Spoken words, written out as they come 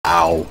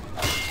Ow.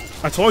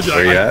 I told you,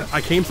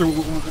 I came through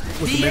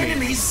with the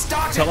mini.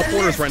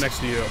 Teleporter's right next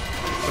to you.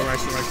 So right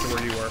next to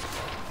where you were.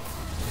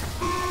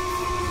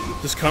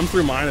 Just come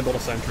through mine and build a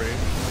sentry.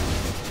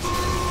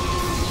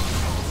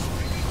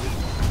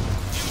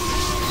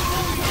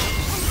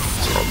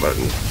 It's the wrong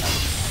button.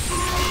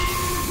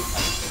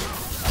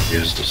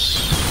 Use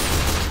this.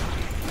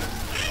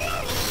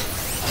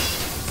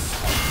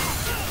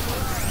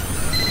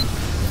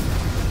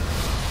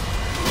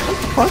 What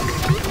the fuck?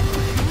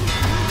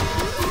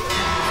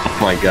 Oh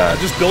my god.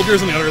 Just build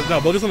yours on the other. No,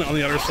 build yours on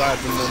the other side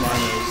from where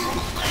mine is.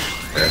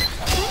 Okay.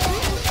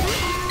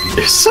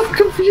 You're so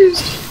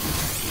confused.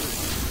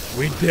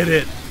 We did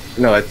it.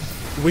 No,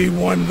 we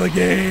won the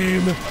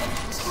game.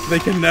 They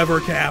can never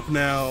cap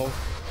now.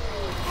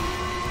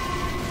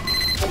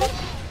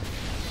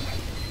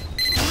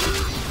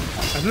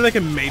 I think they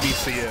can maybe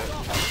see it,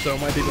 so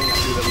it might be able to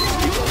do that.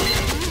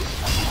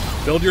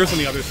 Build yours on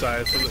the other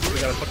side, so that we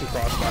got a fucking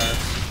crossfire.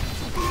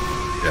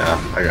 Yeah,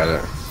 I got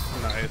it.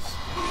 Nice.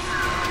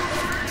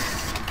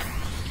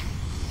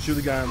 Shoot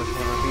the guy in the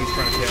corner. I think he's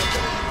trying to cap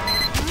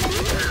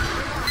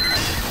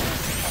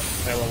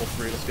it. At level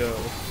 3, let's go.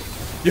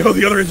 Yo,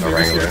 the other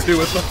engineer's here too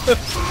with us.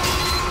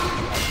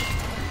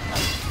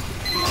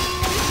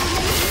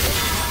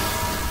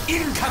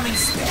 Incoming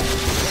spell.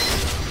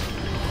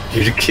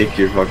 You kick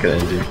your fucking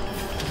engine.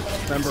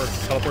 Remember,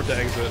 teleport to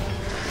exit.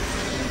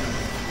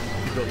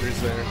 You built yours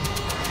there.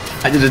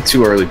 I did it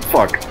too early.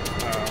 Fuck.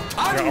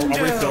 I'll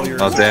refill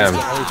yours. Oh damn.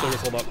 I'll refill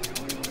yours. Hold up.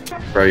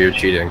 Bro, you're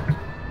cheating.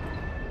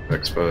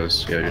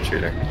 Exposed. Yeah, you're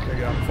cheating. There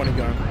you go. Funny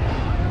gun.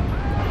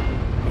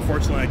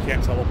 Unfortunately, I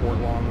can't teleport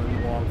while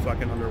I'm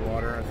fucking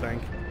underwater, I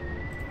think.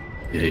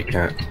 Yeah, you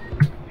can't.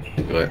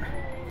 Do it.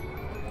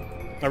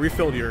 I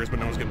refilled yours, but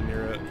no one's getting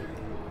near it.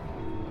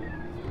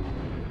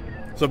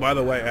 So, by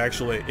the way,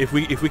 actually, if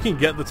we can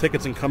get the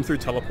tickets and come through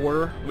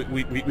teleporter,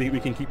 we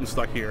can keep them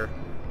stuck here,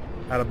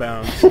 out of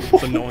bounds, so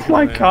no one can. Oh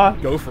my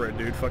god! Go for it,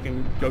 dude.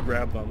 Fucking go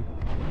grab them.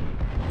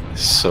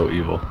 It's so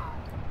evil.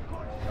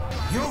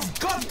 You've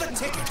got the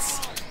tickets.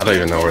 I don't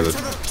even know where the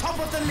top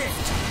of the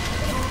lift.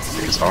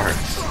 tickets are.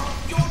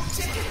 Your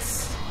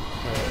tickets.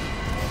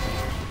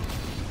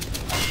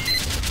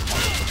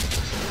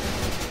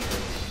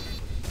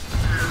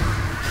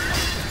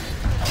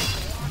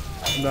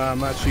 Nah, I'm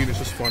not cheating. It's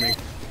just funny.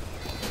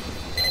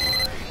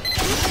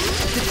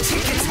 The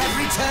tickets have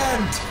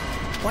returned.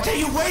 What are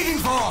you waiting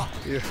for?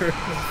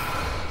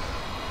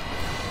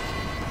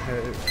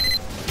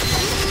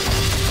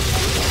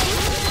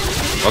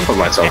 I'll put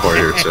myself over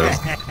here too.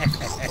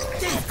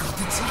 They've got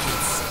the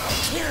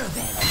tickets. Kill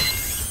them.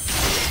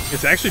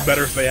 It's actually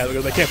better if they have,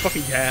 because they can't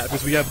fucking gap,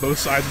 because we have both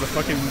sides of the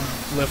fucking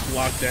lift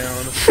locked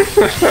down.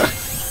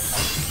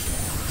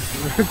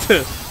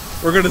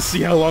 We're gonna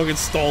see how long it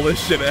stall this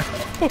shit out.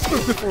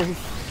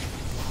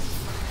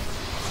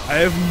 I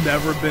have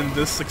never been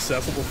this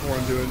successful before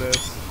in doing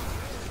this.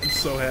 I'm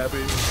so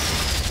happy.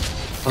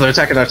 Oh, they're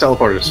attacking our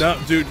teleporters. No,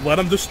 dude, let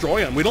them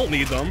destroy them. We don't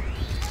need them.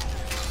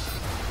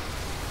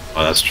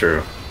 Oh, that's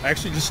true.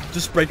 Actually,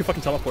 just break your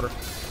fucking teleporter.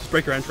 Just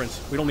break your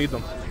entrance. We don't need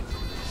them.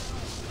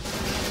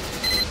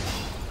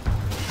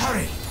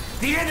 Hurry!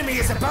 The enemy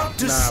is about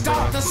to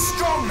start the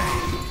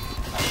strongman.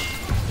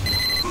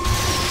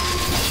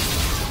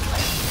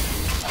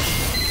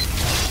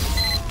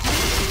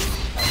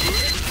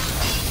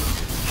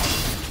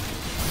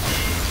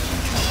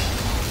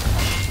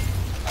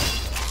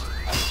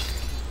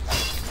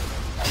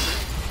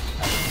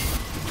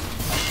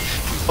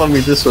 I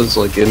mean, this was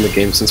like in the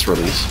game since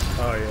release.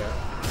 Oh yeah.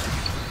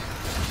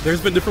 There's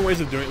been different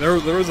ways of doing it. There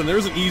was an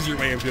easier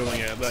way of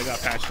doing it that got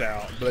patched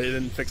out, but they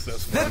didn't fix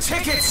this one. The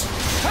tickets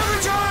have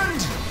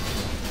returned.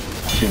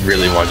 He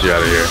really wants you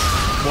out of here.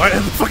 Why the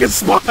fucking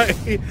spy?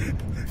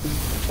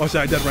 Watch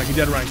out, dead rank. He's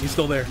dead rank. He's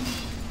still there.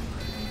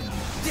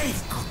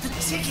 They've got the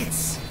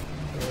tickets.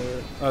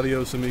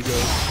 Adios,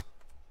 amigos.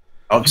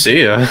 Oh,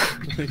 see ya.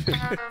 They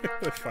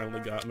finally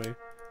got me.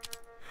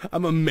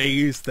 I'm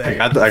amazed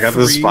that I got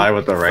the spy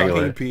with the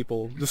Wrangler.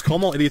 People just call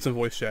them all idiots in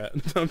voice chat.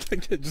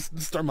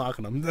 just start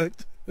mocking them.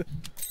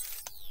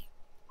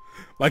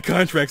 My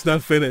contract's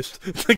not finished.